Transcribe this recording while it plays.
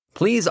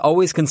Please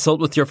always consult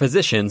with your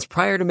physicians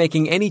prior to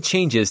making any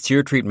changes to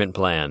your treatment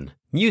plan.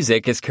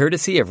 Music is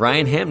courtesy of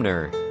Ryan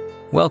Hamner.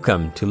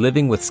 Welcome to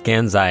Living with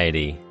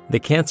Scanxiety, the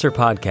Cancer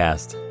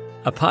Podcast,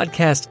 a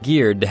podcast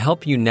geared to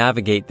help you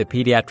navigate the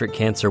pediatric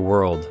cancer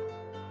world.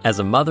 As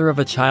a mother of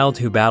a child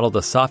who battled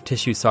a soft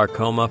tissue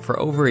sarcoma for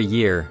over a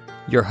year,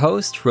 your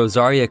host,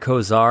 Rosaria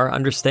Kozar,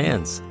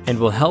 understands and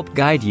will help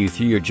guide you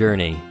through your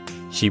journey.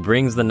 She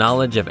brings the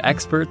knowledge of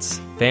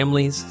experts,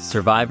 families,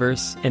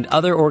 survivors, and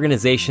other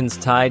organizations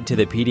tied to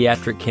the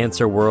pediatric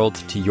cancer world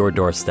to your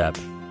doorstep.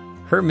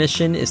 Her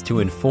mission is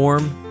to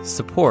inform,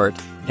 support,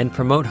 and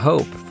promote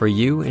hope for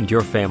you and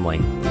your family.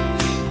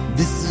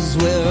 This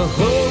is where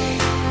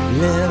hope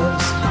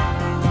lives.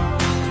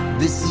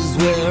 This is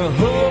where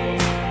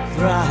hope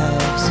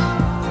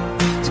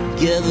thrives.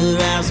 Together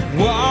as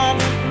one,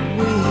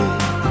 we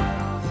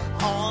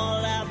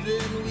all laugh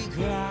and we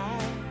cry.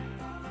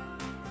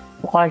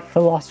 Life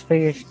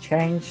philosophy has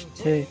changed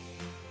to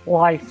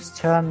life's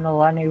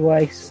terminal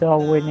anyway, so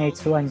we need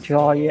to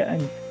enjoy it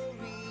and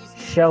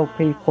show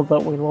people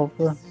that we love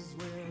them.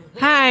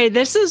 Hi,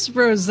 this is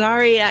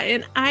Rosaria,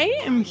 and I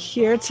am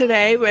here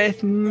today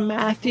with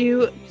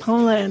Matthew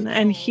Pullen,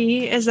 and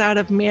he is out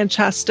of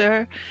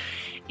Manchester,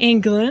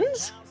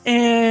 England,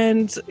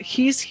 and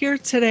he's here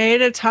today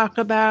to talk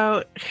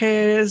about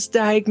his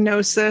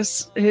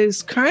diagnosis.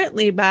 He's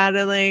currently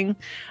battling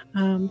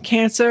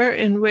cancer,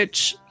 in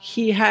which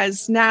he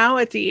has now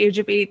at the age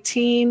of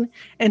 18,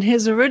 and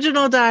his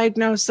original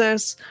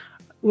diagnosis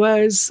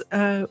was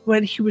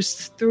when he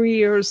was 3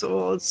 years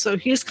old. So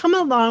he's come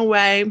a long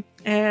way,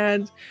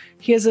 and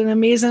he has an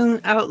amazing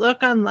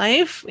outlook on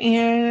life,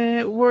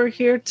 and we're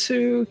here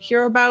to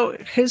hear about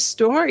his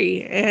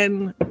story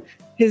and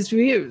his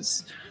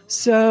views.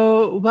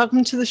 So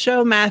welcome to the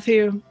show,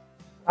 Matthew.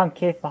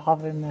 Thank you for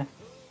having me.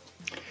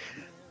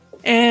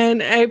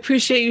 And I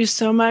appreciate you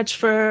so much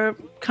for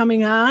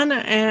coming on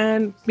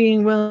and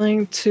being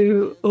willing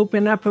to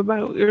open up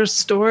about your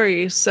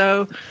story.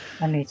 So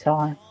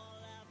Anytime.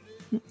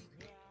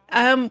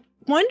 I'm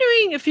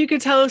wondering if you could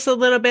tell us a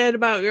little bit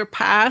about your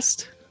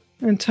past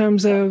in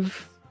terms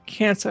of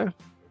cancer.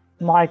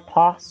 My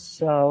past,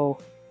 so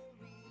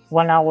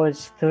when I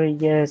was 3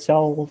 years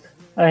old,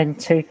 in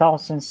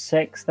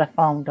 2006, they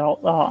found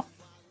out that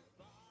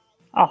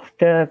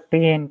after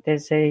being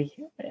dizzy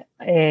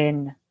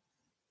in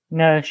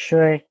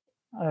nursery,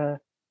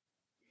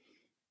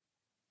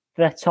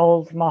 they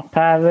told my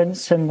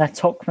parents, and they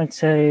took me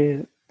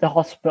to the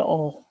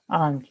hospital,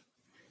 and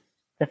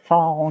they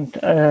found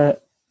a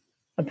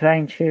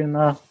brain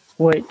tumour,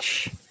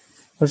 which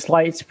was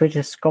later to be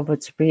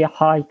discovered to be a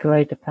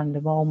high-grade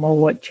ependymoma,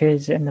 which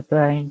is in the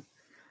brain,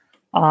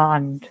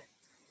 and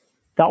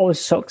that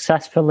was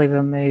successfully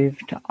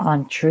removed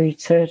and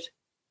treated,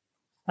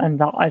 and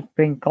that had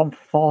been gone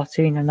for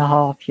 14 and a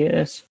half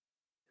years.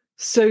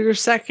 So your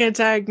second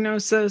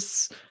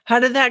diagnosis, how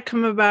did that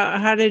come about?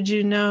 How did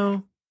you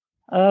know?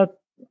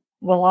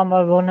 Well, I'm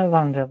a runner,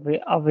 and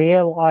I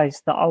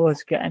realised that I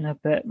was getting a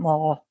bit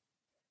more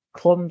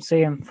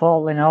clumsy and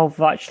falling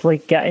over, actually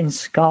getting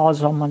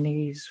scars on my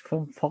knees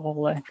from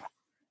falling.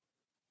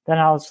 Then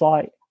I was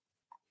like,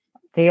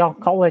 the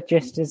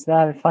oncologist is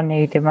there if I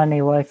need him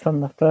anyway from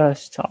the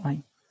first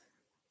time.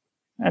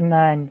 And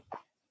then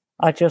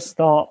I just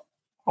thought,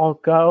 I'll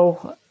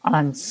go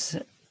and see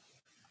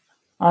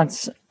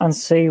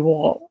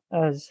what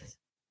has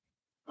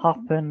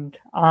happened.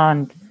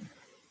 And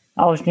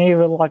I was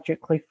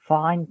neurologically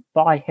fine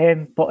by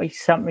him, but he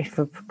sent me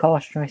for a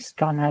precautionary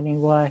scan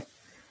anyway.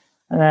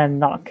 And then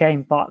that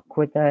came back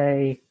with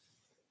a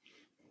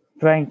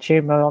brain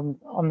tumour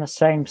on the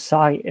same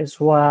site as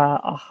where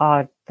I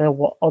had the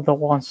other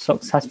one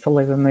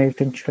successfully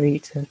removed and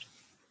treated.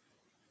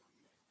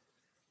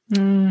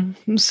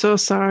 I'm so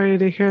sorry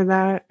to hear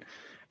that.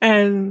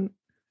 And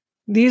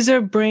these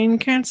are brain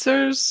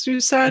cancers, you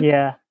said?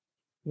 Yeah.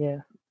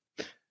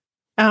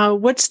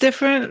 What's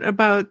different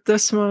about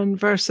this one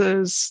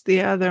versus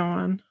the other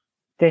one?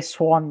 This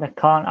one, they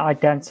can't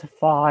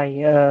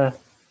identify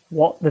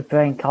what the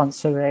brain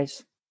cancer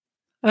is.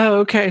 Oh,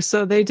 okay.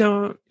 So they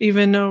don't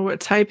even know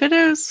what type it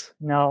is?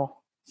 No,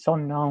 it's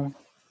unknown.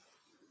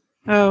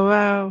 Oh,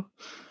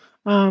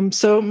 wow.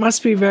 So it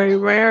must be very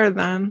rare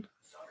then.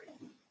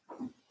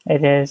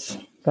 It is,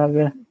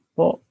 very,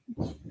 but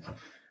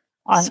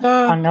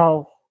I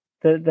know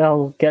that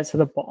they'll get to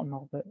the bottom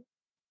of it.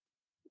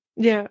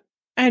 Yeah.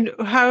 And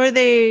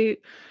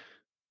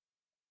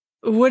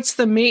what's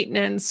the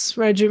maintenance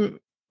regimen?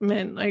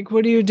 Like,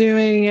 what are you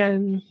doing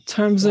in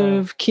terms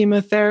of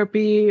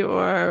chemotherapy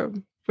or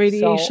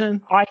radiation?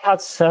 So I had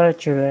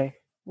surgery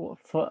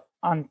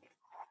and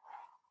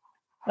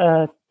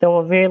they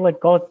were really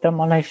good. They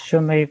managed to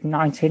remove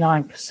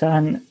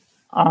 99%,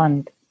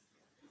 and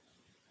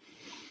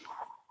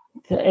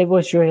it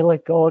was really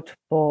good,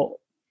 but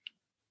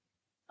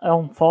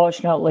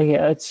unfortunately it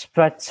had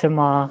spread to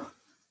my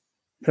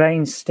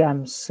brain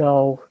stems,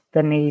 so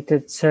they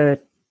needed to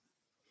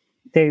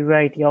do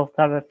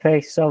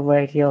radiotherapy. So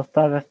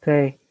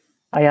radiotherapy,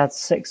 I had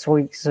 6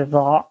 weeks of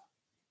that,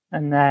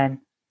 and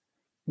then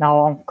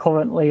now I'm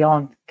currently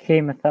on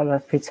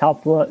chemotherapy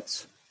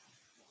tablets.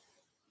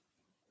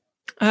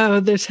 Oh,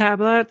 the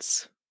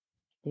tablets.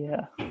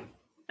 Yeah.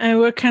 And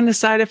what kind of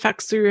side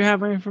effects are you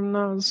having from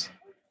those?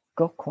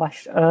 Good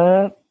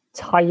question.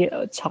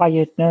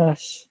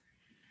 Tiredness,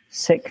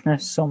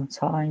 sickness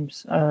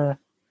sometimes,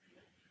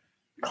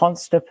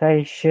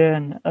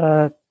 constipation,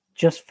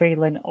 just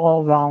feeling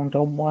all round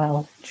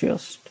unwell,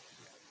 just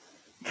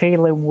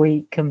feeling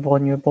weak and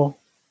vulnerable.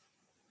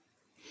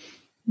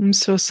 I'm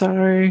so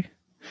sorry.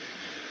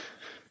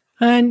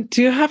 And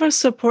do you have a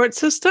support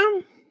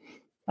system?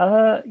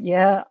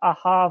 Yeah, I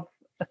have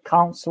a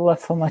counsellor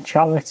from a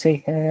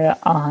charity here,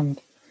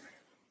 and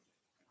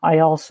I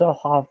also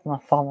have my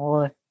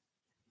family.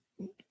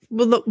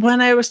 Well, look,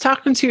 when I was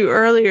talking to you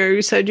earlier,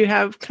 you said you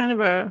have kind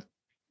of a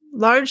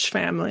large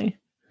family.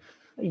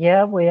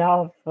 Yeah, we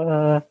have,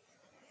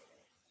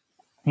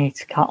 need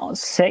to count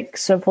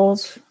 6 of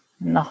us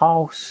in the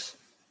house.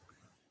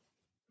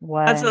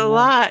 That's a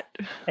lot.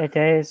 It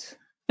is.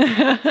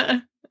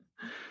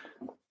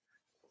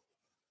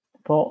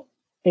 But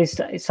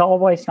it's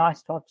always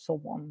nice to have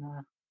someone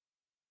there.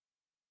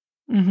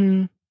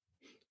 Mm-hmm.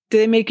 Do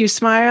they make you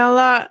smile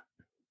a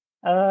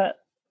lot?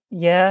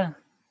 Yeah.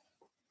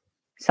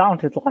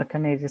 Sounded like I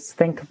needed to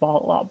think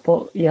about that,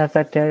 but yeah,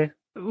 they do.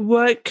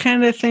 What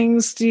kind of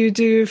things do you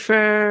do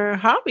for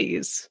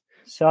hobbies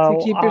So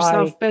to keep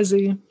yourself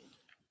busy?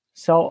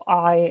 So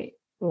I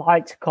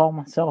like to call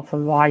myself a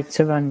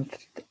writer, and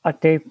I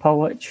do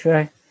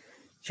poetry.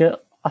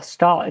 I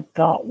started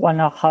that when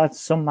I had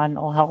some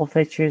mental health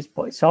issues,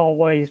 but it's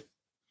always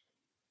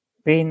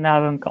been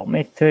there and got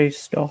me through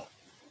stuff.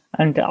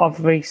 And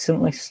I've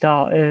recently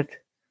started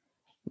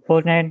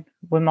running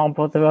with my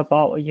brother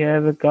about a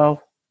year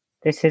ago.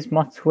 This is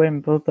my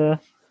twin brother.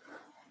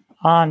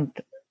 And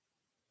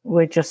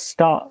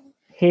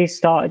he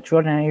started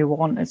running, he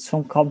wanted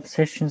some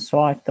competition, so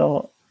I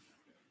thought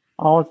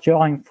I'll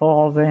join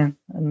for him,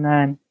 and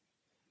then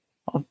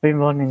I've been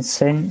running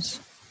since.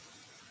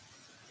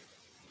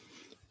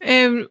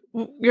 And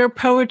your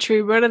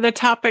poetry, what are the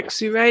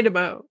topics you write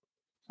about?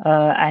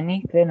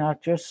 Anything.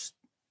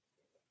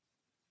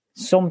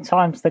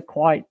 Sometimes they're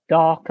quite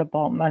dark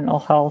about mental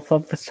health,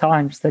 other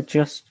times they're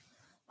just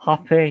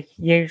happy.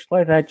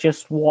 Usually they're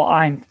just what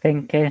I'm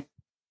thinking.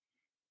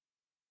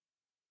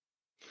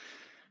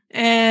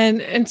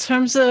 And in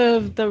terms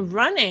of the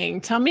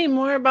running, tell me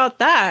more about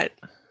that.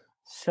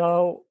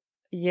 So,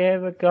 a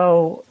year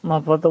ago, my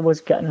brother was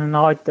getting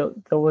annoyed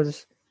that there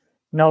was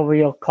no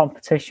real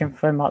competition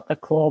for him at the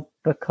club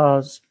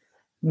because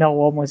no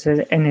one was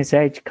in his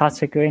age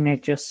category, and he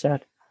just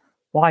said,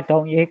 "Why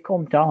don't you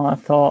come down?" I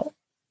thought,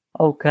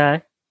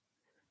 okay.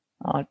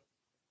 I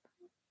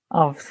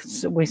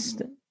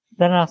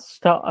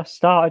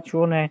started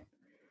running.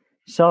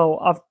 So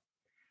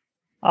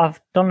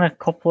I've done a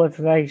couple of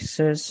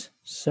races.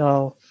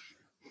 So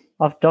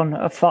I've done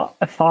a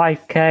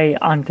 5K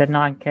and a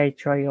 9K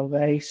trail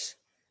race.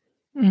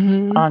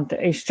 Mm-hmm. And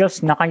it's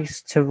just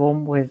nice to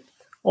run with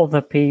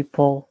other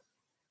people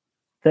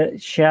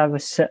that share a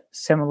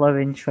similar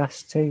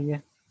interest to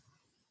you.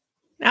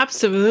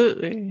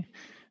 Absolutely.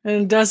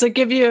 And does it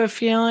give you a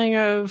feeling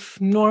of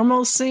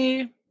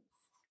normalcy?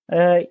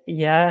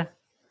 Yeah.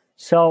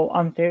 So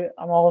I'm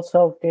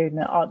also doing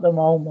it at the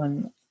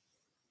moment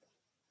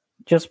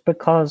just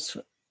because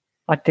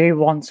I do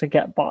want to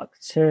get back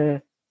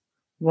to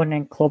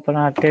running club, and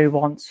I do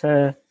want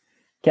to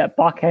get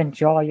back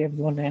enjoying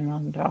running,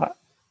 and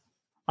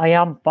I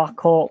am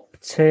back up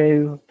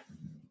to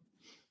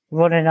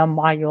running a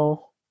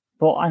mile,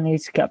 but I need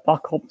to get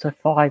back up to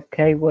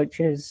 5K, which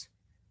is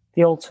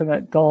the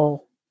ultimate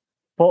goal.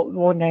 But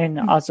running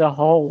as a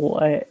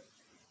whole,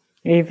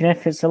 even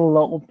if it's a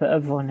little bit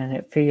of running,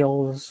 it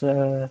feels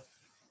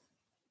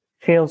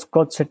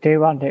good to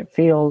do, and it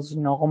feels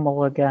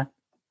normal again.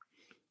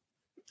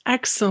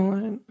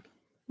 Excellent.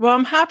 Well,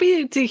 I'm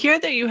happy to hear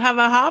that you have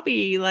a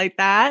hobby like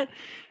that.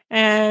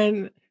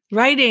 And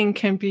writing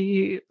can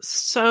be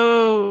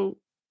so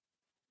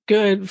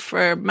good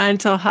for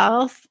mental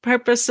health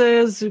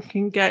purposes. You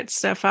can get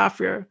stuff off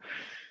your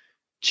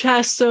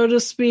chest, so to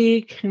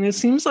speak. And it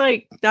seems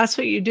like that's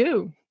what you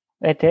do.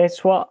 It is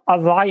what I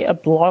write a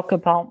blog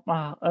about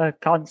my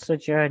cancer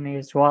journey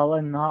as well,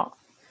 and that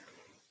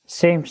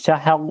seems to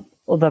help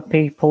other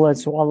people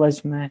as well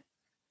as me.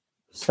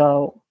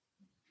 So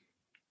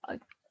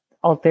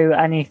I'll do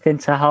anything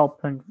to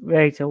help and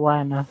raise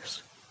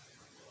awareness.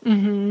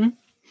 Mm-hmm.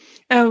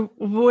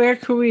 Where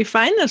can we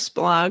find this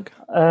blog?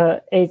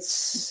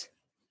 It's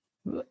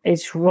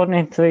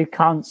Running Through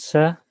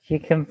Cancer. You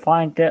can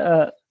find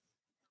it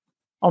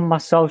on my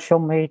social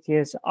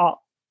medias,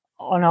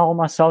 on all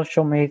my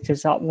social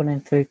medias at Running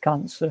Through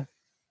Cancer.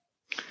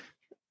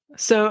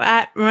 So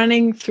at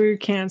Running Through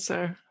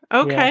Cancer.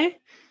 Okay. Yeah.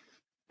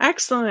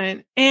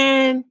 Excellent.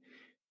 And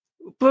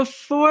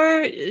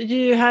before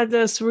you had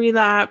this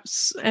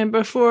relapse and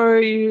before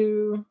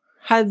you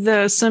had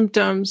the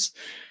symptoms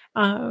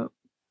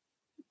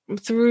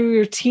through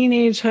your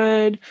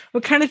teenagehood,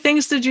 what kind of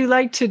things did you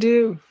like to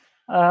do?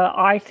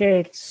 I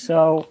did.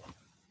 So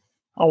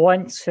I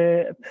went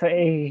to a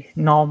pretty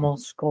normal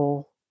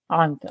school,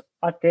 and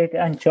I did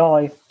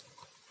enjoy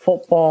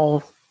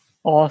football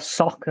or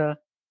soccer.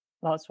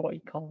 That's what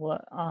you call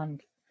it. And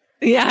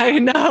Yeah, I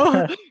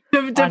know. It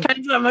and,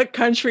 depends on what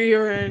country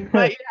you're in.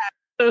 But yeah,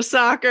 so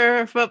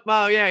soccer,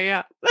 football,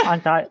 yeah.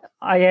 and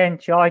I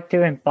enjoyed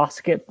doing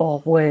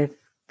basketball with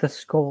the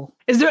school.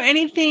 Is there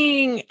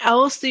anything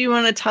else that you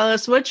want to tell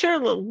us? What's your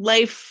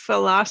life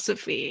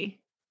philosophy?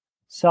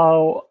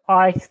 So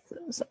my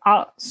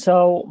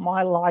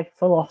life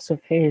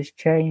philosophy has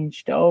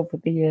changed over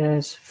the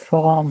years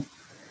from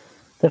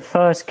the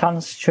first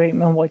cancer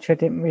treatment, which I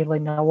didn't really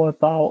know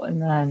about,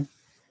 and then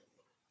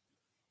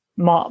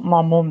my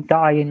mum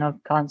dying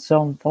of cancer,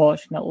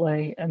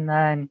 unfortunately, and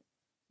then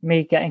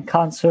me getting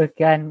cancer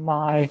again.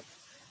 My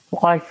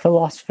life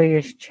philosophy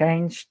has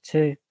changed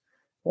to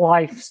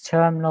life's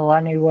terminal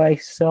anyway,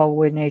 so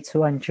we need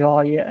to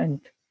enjoy it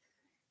and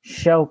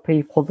show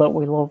people that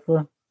we love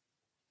them.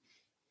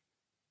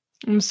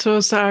 I'm so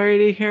sorry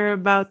to hear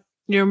about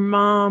your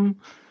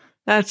mom.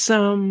 That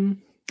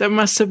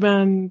must have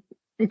been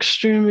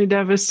extremely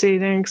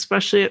devastating,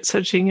 especially at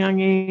such a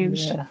young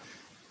age. Yeah.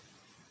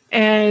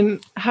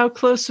 And how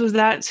close was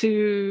that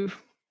to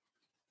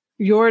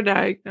your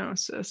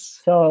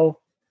diagnosis? So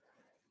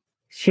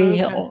she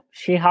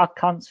had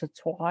cancer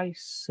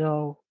twice.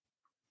 So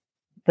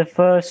the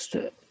first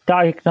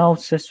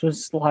diagnosis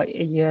was like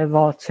a year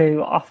or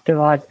two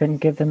after I'd been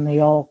given the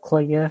all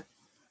clear,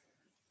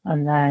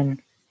 and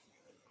then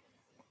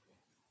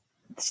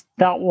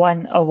that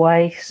went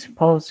away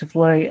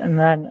supposedly, and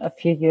then a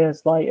few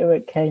years later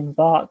it came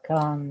back,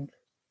 and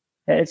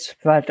it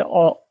spread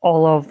all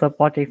over the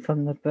body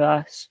from the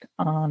breast,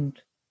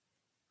 and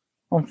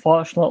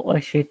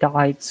unfortunately she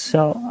died.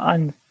 So,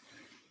 and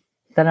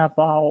then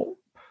about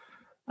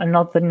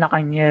another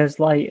 9 years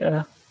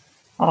later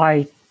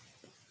I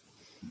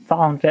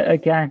found it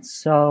again.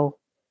 So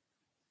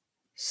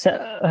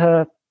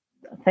I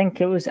think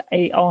it was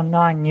 8 or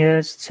 9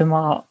 years to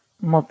my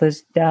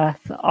mother's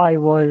death, I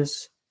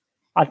was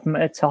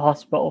admitted to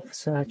hospital for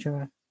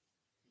surgery.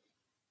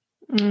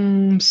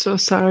 So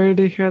sorry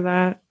to hear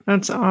that.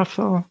 That's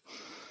awful.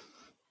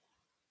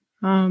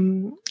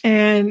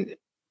 And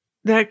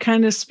that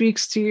kind of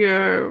speaks to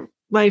your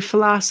life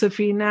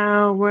philosophy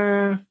now,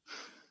 where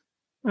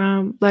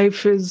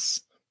life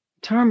is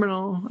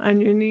terminal and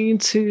you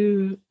need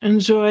to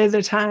enjoy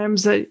the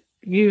times that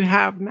you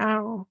have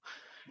now.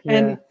 Yeah.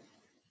 And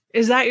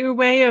is that your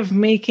way of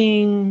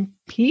making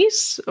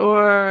peace,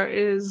 or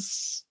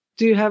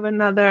do you have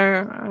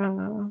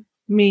another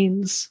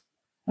means?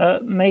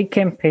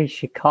 Making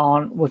peace, you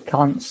can't with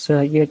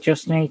cancer. You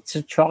just need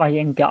to try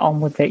and get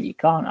on with it. You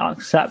can't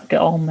accept it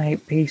or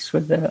make peace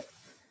with it.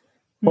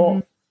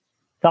 But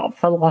that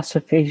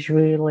philosophy is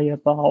really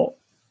about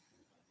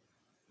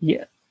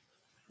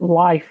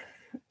life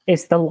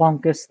is the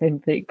longest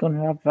thing that you're going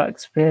to ever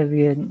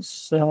experience.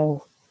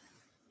 So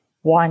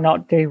why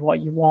not do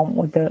what you want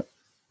with it?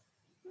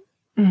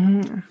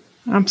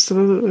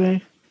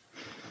 Absolutely.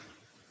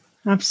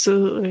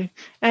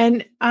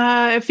 And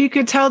if you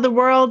could tell the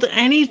world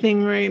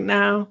anything right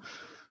now,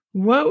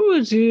 what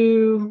would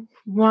you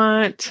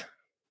want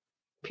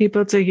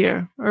people to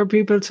hear or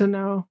people to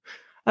know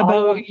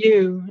about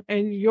you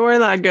and your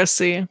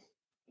legacy?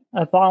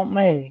 About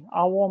me,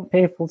 I want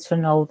people to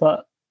know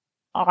that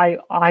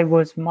I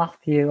was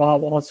Matthew. I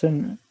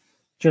wasn't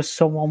just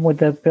someone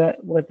with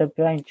a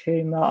brain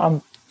tumor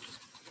and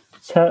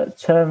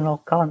terminal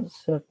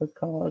cancer,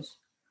 because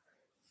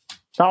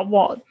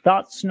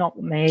that's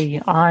not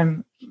me.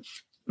 I'm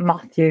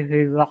Matthew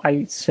who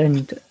writes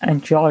and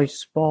enjoys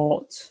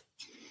sports,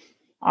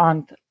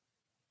 and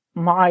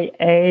my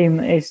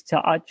aim is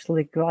to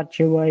actually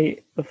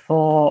graduate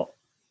before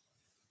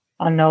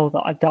I know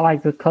that I die,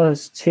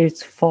 because 2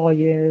 to 4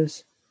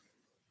 years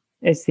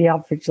is the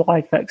average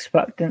life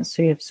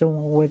expectancy of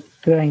someone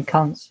with brain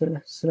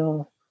cancer.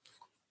 So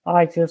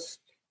I just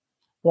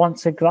want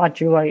to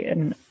graduate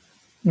and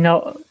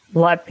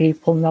let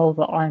people know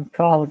that I'm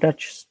proud. I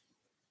just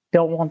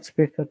don't want to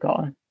be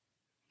forgotten.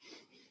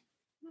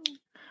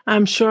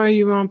 I'm sure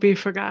you won't be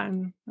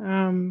forgotten.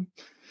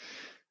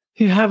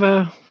 You have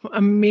an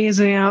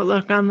amazing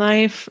outlook on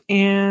life,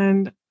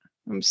 and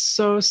I'm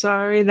so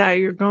sorry that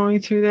you're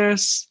going through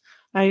this.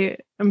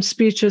 I'm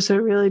speechless. I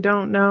really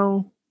don't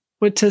know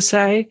what to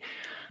say.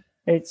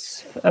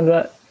 It's a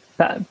bit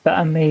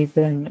better me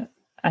than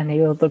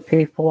any other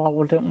people. I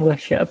wouldn't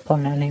wish it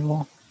upon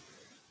anyone.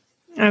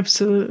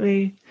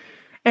 Absolutely.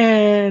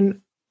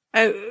 And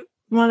I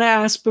want to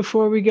ask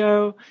before we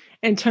go,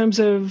 in terms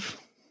of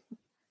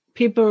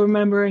people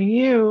remembering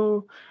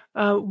you,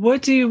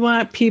 what do you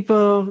want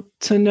people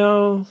to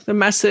know, the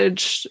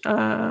message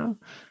that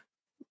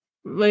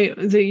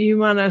you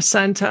want to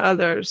send to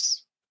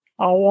others?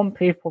 I want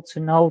people to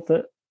know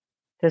that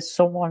there's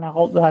someone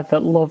out there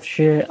that loves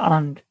you,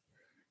 and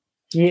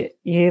you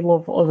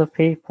love other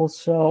people.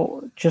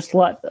 So just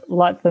let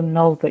them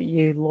know that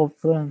you love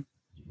them.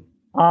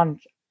 And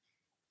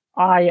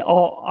I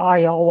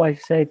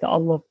always say that I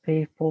love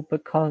people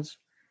because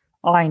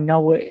I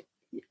know it.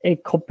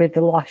 it could be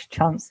the last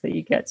chance that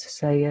you get to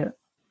say it.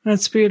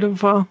 That's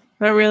beautiful.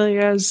 That really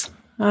is.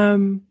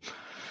 Oh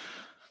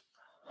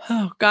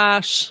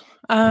gosh.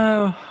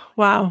 Oh,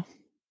 wow.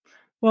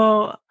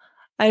 Well,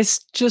 I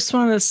just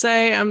want to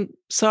say I'm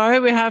sorry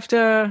we have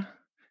to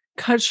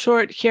cut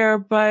short here,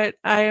 but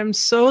I am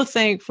so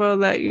thankful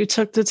that you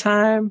took the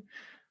time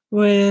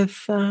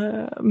with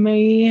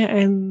me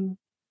and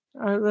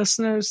our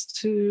listeners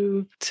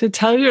to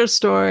tell your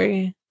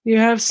story. You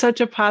have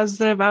such a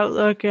positive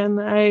outlook, and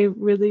I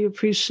really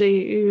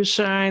appreciate you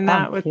sharing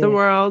that with the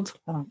world.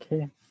 Thank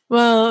you.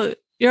 Well,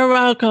 you're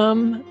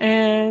welcome,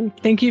 and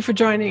thank you for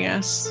joining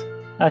us.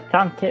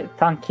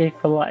 Thank you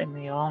for letting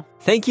me on.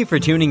 Thank you for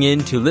tuning in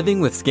to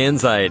Living with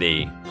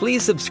Scanxiety.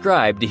 Please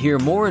subscribe to hear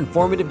more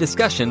informative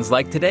discussions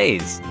like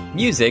today's.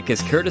 Music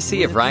is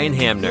courtesy of Ryan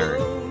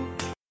Hamner.